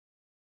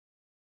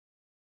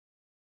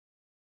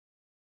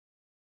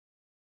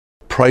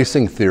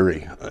pricing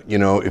theory. You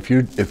know, if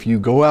you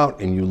go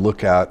out and you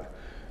look at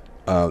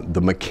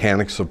the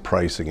mechanics of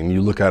pricing and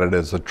you look at it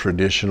as a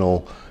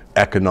traditional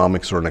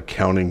economics or an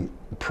accounting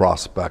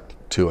prospect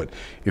to it,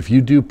 if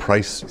you do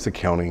price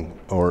accounting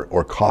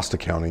or cost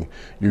accounting,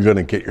 you're going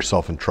to get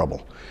yourself in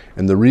trouble.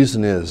 And the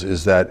reason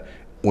is that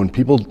when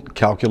people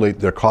calculate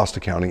their cost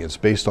accounting, it's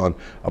based on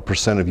a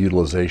 % of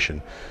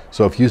utilization.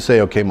 So if you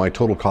say, okay, my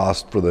total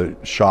cost for the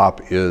shop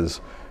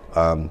is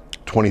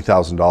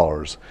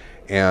 $20,000,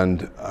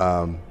 and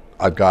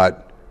I've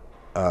got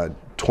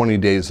 20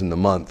 days in the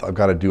month, I've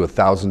got to do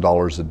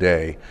 $1,000 a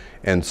day.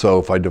 And so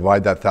if I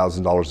divide that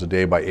 $1,000 a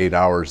day by 8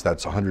 hours,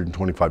 that's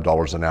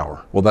 $125 an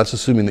hour. Well, that's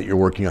assuming that you're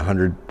working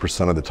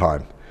 100% of the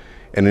time.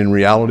 And in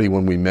reality,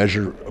 when we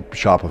measure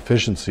shop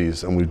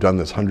efficiencies, and we've done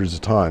this hundreds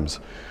of times,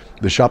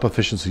 the shop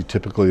efficiency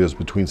typically is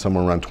between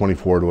somewhere around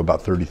 24 to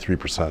about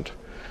 33%.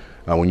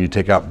 When you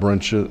take out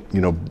brunches,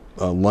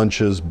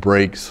 lunches,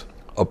 breaks,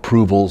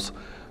 approvals,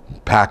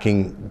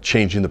 packing,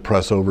 changing the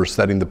press over,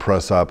 setting the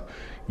press up,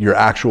 your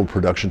actual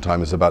production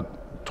time is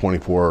about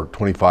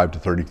 25 to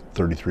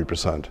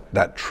 33%.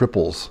 That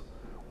triples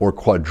or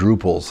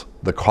quadruples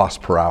the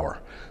cost per hour.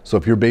 So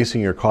if you're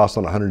basing your cost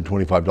on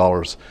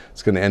 $125,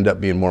 it's going to end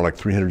up being more like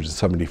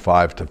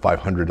 $375 to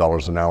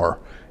 $500 an hour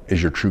is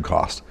your true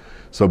cost.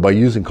 So by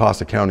using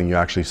cost accounting, you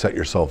actually set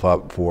yourself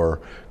up for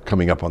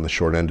coming up on the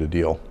short end of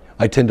deal.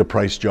 I tend to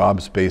price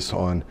jobs based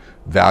on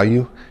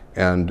value,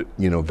 and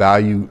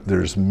value,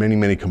 there's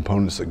many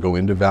components that go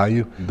into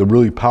value. The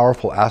really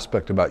powerful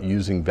aspect about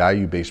using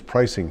value-based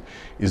pricing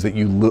is that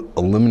you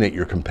eliminate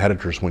your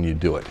competitors when you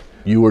do it.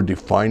 You are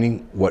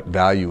defining what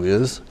value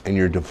is, and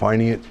you're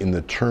defining it in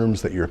the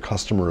terms that your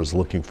customer is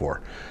looking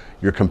for.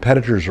 Your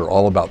competitors are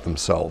all about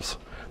themselves.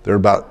 They're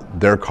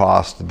about their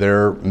cost,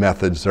 their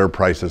methods, their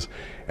prices,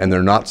 and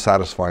they're not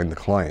satisfying the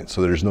client,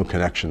 so there's no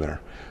connection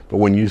there. But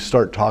when you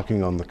start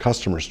talking on the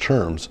customer's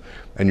terms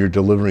and you're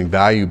delivering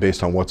value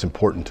based on what's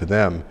important to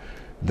them,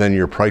 then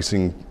your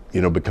pricing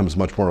becomes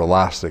much more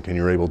elastic, and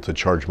you're able to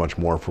charge much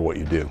more for what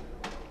you do.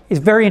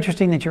 It's very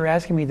interesting that you're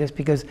asking me this,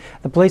 because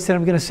the place that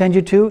I'm going to send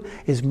you to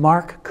is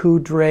Mark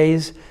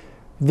Coudray's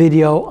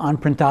video on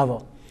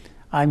Printavo.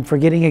 I'm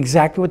forgetting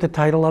exactly what the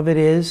title of it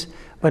is,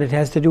 but it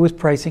has to do with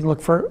pricing.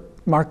 Look for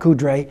Mark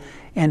Coudray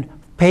and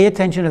pay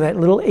attention to that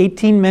little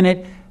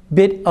 18-minute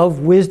bit of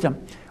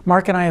wisdom.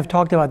 Mark and I have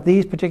talked about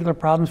these particular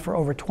problems for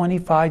over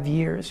 25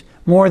 years,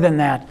 more than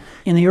that.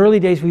 In the early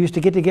days, we used to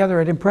get together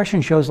at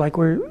impression shows like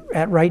we're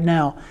at right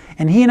now.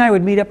 And he and I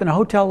would meet up in a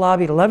hotel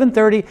lobby at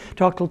 11:30,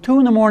 talk till 2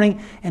 in the morning,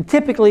 and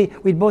typically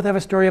we'd both have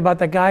a story about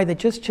the guy that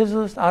just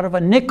chiseled us out of a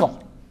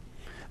nickel.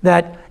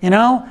 That,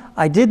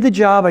 I did the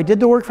job, I did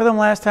the work for them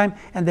last time,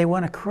 and they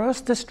went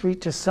across the street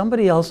to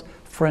somebody else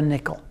for a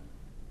nickel.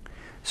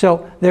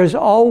 So there's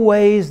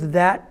always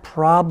that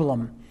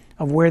problem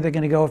of where they're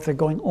going to go if they're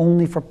going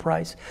only for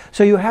price.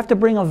 So you have to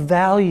bring a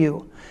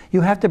value. You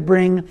have to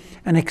bring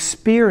an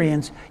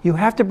experience. You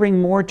have to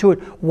bring more to it.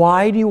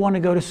 Why do you want to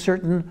go to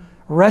certain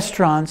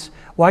restaurants?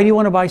 Why do you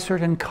want to buy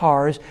certain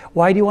cars?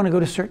 Why do you want to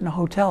go to certain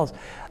hotels?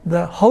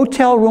 The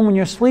hotel room when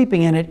you're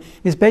sleeping in it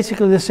is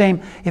basically the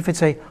same if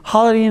it's a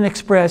Holiday Inn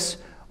Express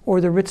or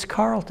the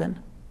Ritz-Carlton.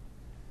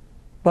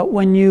 But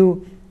when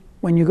you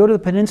go to the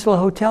Peninsula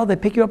Hotel, they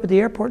pick you up at the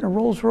airport in a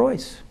Rolls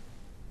Royce.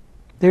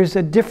 There's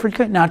a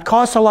different, now it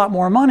costs a lot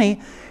more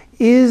money.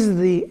 Is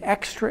the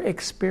extra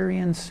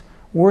experience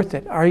worth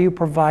it? Are you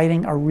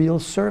providing a real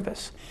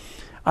service?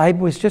 I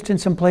was just in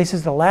some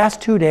places the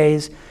last 2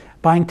 days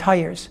buying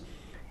tires,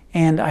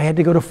 and I had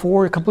to go to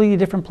 4 completely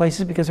different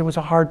places because it was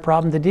a hard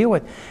problem to deal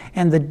with.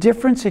 And the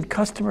difference in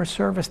customer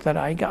service that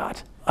I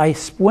got, I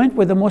went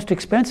with the most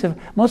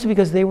expensive, mostly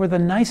because they were the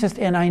nicest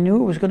and I knew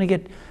it was going to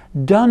get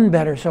done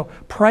better. So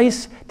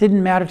price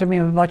didn't matter to me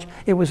much.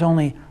 It was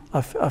only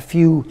a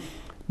few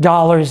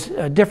dollars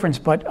difference,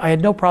 but I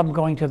had no problem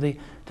going to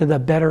the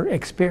better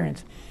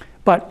experience.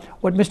 But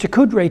what Mr.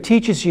 Coudray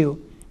teaches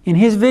you in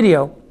his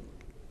video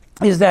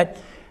is that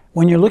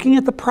when you're looking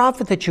at the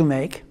profit that you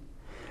make,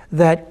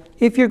 that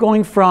if you're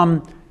going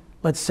from,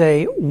 let's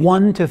say,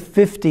 1 to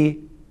 50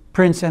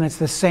 prints and it's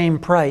the same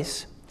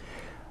price,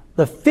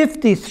 the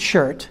 50th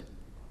shirt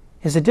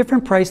is a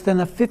different price than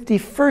the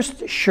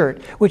 51st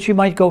shirt, which you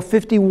might go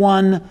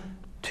 51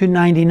 to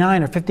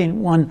 99 or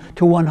 51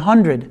 to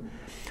 100.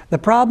 The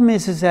problem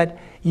is that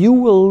you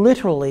will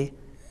literally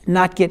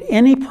not get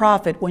any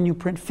profit when you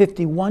print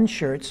 51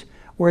 shirts,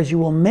 whereas you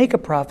will make a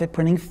profit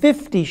printing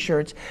 50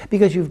 shirts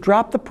because you've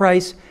dropped the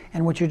price,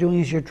 and what you're doing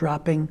is you're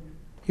dropping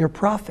your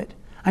profit.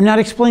 I'm not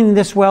explaining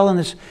this well in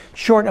this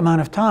short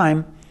amount of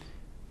time,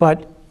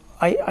 but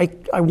I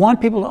want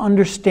people to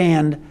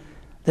understand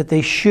that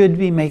they should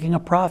be making a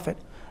profit.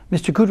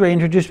 Mr. Coudray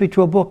introduced me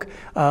to a book,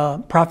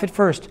 Profit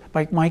First,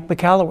 by Mike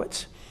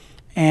Michalowicz.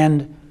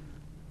 And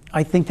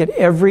I think that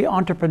every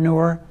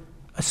entrepreneur,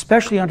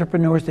 especially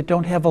entrepreneurs that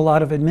don't have a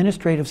lot of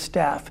administrative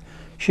staff,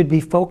 should be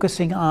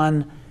focusing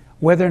on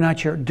whether or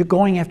not you're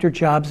going after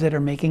jobs that are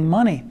making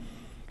money.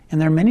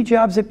 And there are many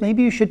jobs that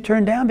maybe you should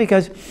turn down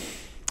because,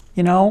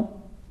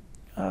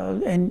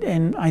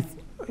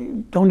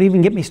 don't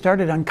even get me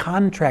started on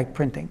contract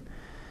printing.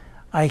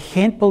 I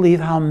can't believe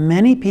how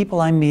many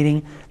people I'm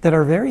meeting that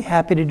are very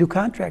happy to do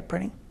contract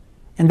printing.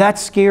 And that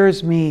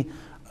scares me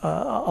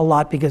a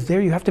lot, because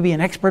there you have to be an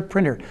expert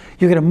printer.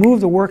 You're going to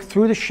move the work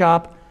through the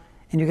shop,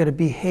 and you're going to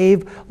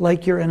behave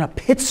like you're in a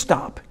pit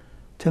stop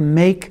to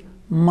make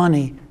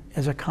money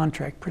as a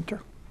contract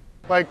printer.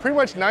 Like pretty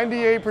much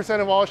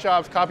 98% of all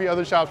shops copy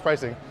other shops'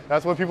 pricing.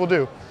 That's what people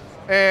do.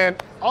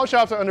 And all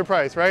shops are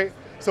underpriced, right?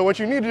 So what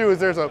you need to do is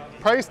there's a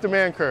price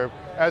demand curve.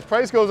 As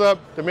price goes up,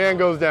 demand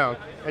goes down.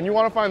 And you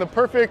want to find the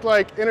perfect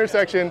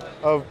intersection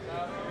of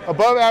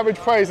above average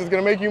price is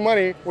going to make you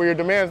money where your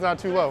demand's not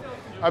too low.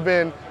 I've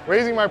been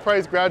raising my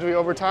price gradually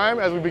over time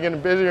as we begin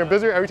busier and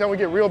busier. Every time we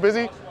get real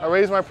busy, I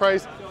raise my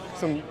price.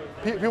 Some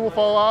people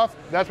fall off.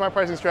 That's my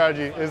pricing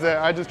strategy, is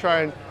that I just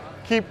try and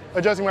keep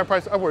adjusting my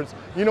price upwards.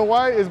 You know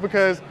why? Is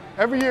because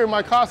every year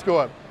my costs go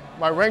up.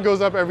 My rent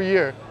goes up every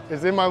year.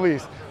 It's in my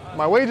lease.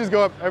 My wages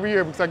go up every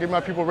year because I give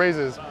my people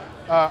raises.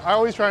 I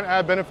always try and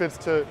add benefits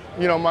to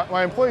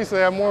my employees, so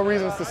they have more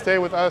reasons to stay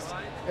with us.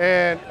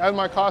 And as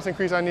my costs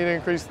increase, I need to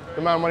increase the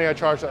amount of money I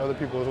charge to other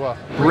people as well.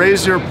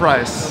 Raise your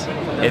price.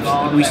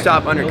 If we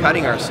stop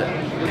undercutting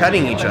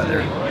cutting each other,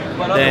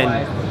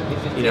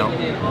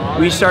 then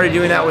we started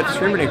doing that with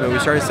screen printing equipment. We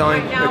started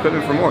selling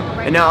equipment for more,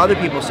 and now other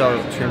people sell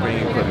screen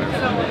printing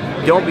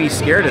equipment. Don't be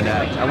scared of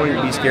that. I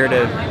wouldn't be scared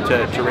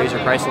to raise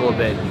your price a little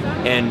bit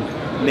and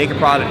make a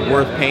product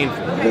worth paying for,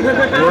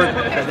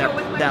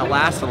 that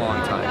lasts a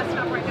long time.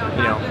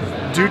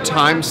 Do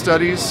time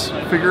studies.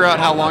 Figure out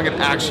how long it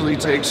actually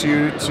takes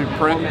you to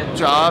print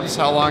jobs,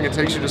 how long it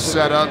takes you to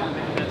set up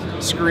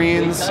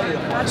screens,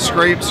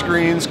 scrape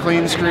screens,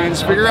 clean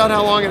screens. Figure out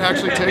how long it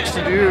actually takes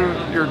to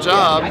do your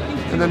job,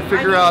 and then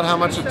figure out how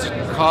much it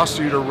costs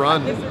you to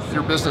run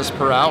your business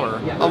per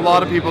hour. A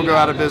lot of people go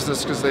out of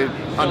business because they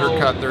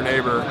undercut their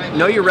neighbor.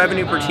 Know your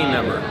revenue per team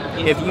member.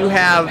 If you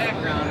have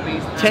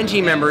 10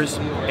 team members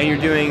and you're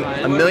doing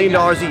 $1 million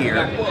a year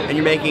and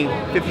you're making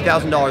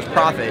 $50,000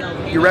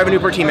 profit, your revenue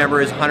per team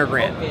member is 100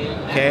 grand.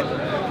 Okay?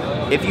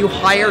 If you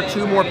hire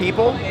 2 more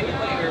people,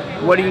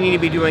 what do you need to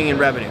be doing in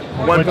revenue?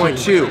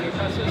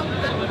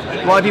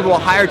 1.2. A lot of people will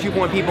hire 2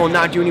 more people and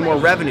not do any more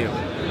revenue.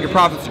 Your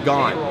profit's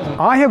gone.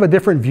 I have a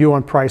different view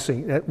on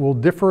pricing that will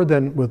differ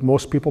than with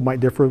most people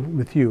might differ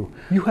with you.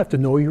 You have to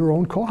know your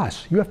own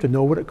costs. You have to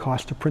know what it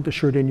costs to print a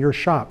shirt in your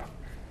shop.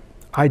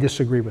 I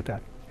disagree with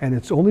that. And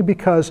it's only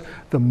because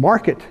the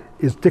market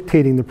is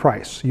dictating the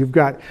price. You've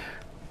got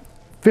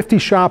 50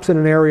 shops in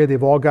an area,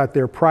 they've all got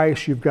their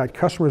price, you've got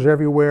customers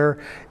everywhere,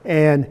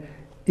 and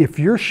if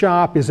your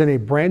shop is in a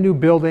brand new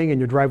building and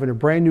you're driving a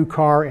brand new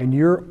car and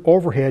your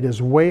overhead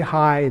is way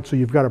high, and so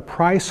you've got a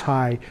price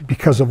high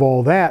because of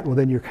all that, well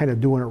then you're kind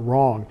of doing it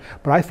wrong.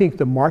 But I think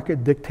the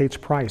market dictates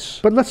price.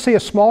 But let's say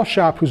a small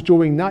shop who's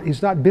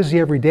he's not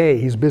busy every day,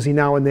 he's busy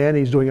now and then,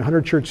 he's doing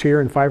 100 shirts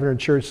here and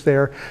 500 shirts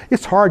there.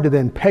 It's hard to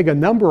then peg a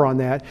number on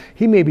that.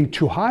 He may be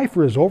too high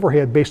for his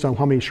overhead based on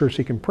how many shirts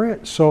he can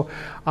print. So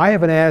I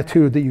have an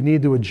attitude that you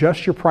need to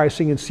adjust your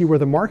pricing and see where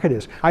the market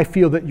is. I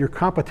feel that your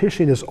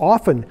competition is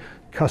often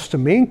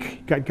custom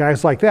ink, got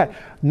guys like that.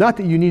 Not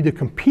that you need to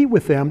compete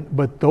with them,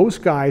 but those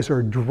guys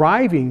are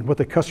driving what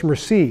the customer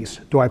sees.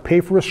 Do I pay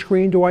for a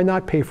screen? Do I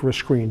not pay for a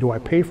screen? Do I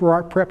pay for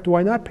art prep? Do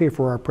I not pay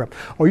for art prep?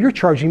 Oh, you're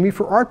charging me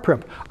for art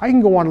prep. I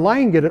can go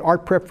online and get an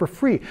art prep for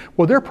free.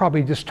 Well, they're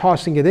probably just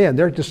tossing it in.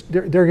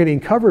 They're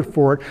getting covered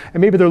for it, and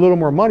maybe they're a little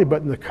more money,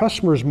 but in the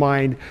customer's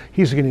mind,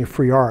 he's getting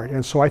free art.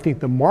 And so I think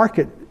the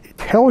market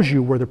tells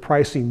you where the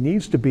pricing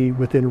needs to be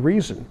within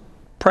reason.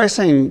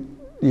 Pricing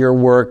your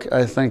work,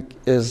 I think,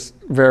 is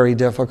very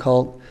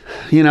difficult.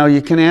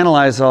 You can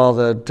analyze all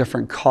the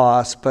different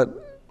costs,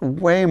 but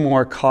way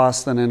more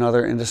costs than in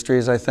other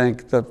industries. I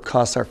think the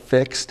costs are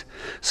fixed.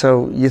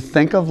 So you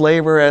think of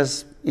labor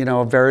as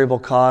a variable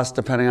cost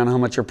depending on how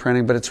much you're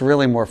printing, but it's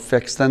really more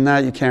fixed than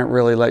that. You can't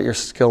really let your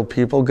skilled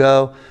people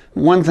go.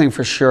 One thing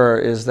for sure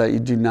is that you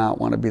do not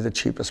want to be the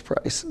cheapest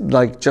price.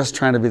 Like just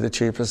trying to be the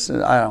cheapest,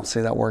 I don't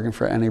see that working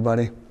for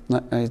anybody.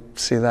 I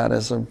see that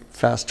as a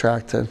fast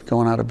track to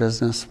going out of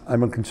business.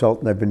 I'm a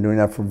consultant. I've been doing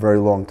that for a very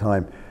long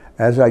time.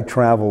 As I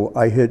travel,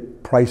 I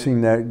hit pricing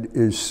that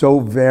is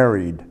so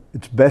varied.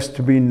 It's best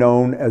to be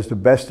known as the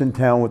best in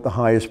town with the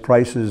highest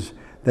prices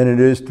than it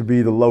is to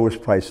be the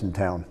lowest price in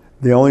town.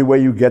 The only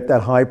way you get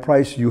that high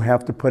price, you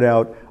have to put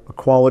out a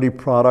quality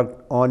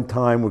product on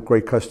time with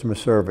great customer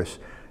service.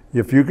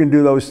 If you can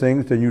do those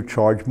things, then you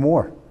charge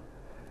more.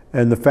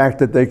 And the fact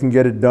that they can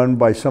get it done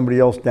by somebody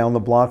else down the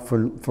block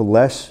for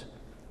less,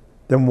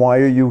 then why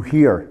are you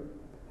here?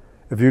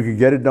 If you could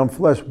get it done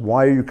for less,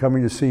 why are you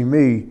coming to see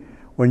me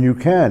when you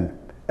can?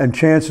 And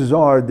chances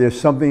are there's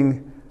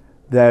something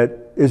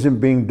that isn't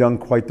being done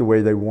quite the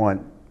way they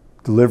want.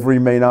 Delivery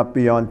may not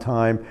be on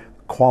time,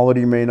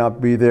 quality may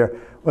not be there,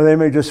 or they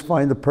may just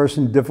find the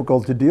person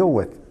difficult to deal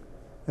with.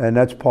 And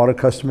that's part of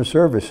customer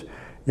service.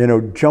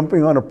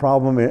 Jumping on a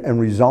problem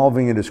and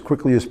resolving it as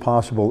quickly as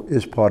possible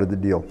is part of the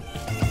deal.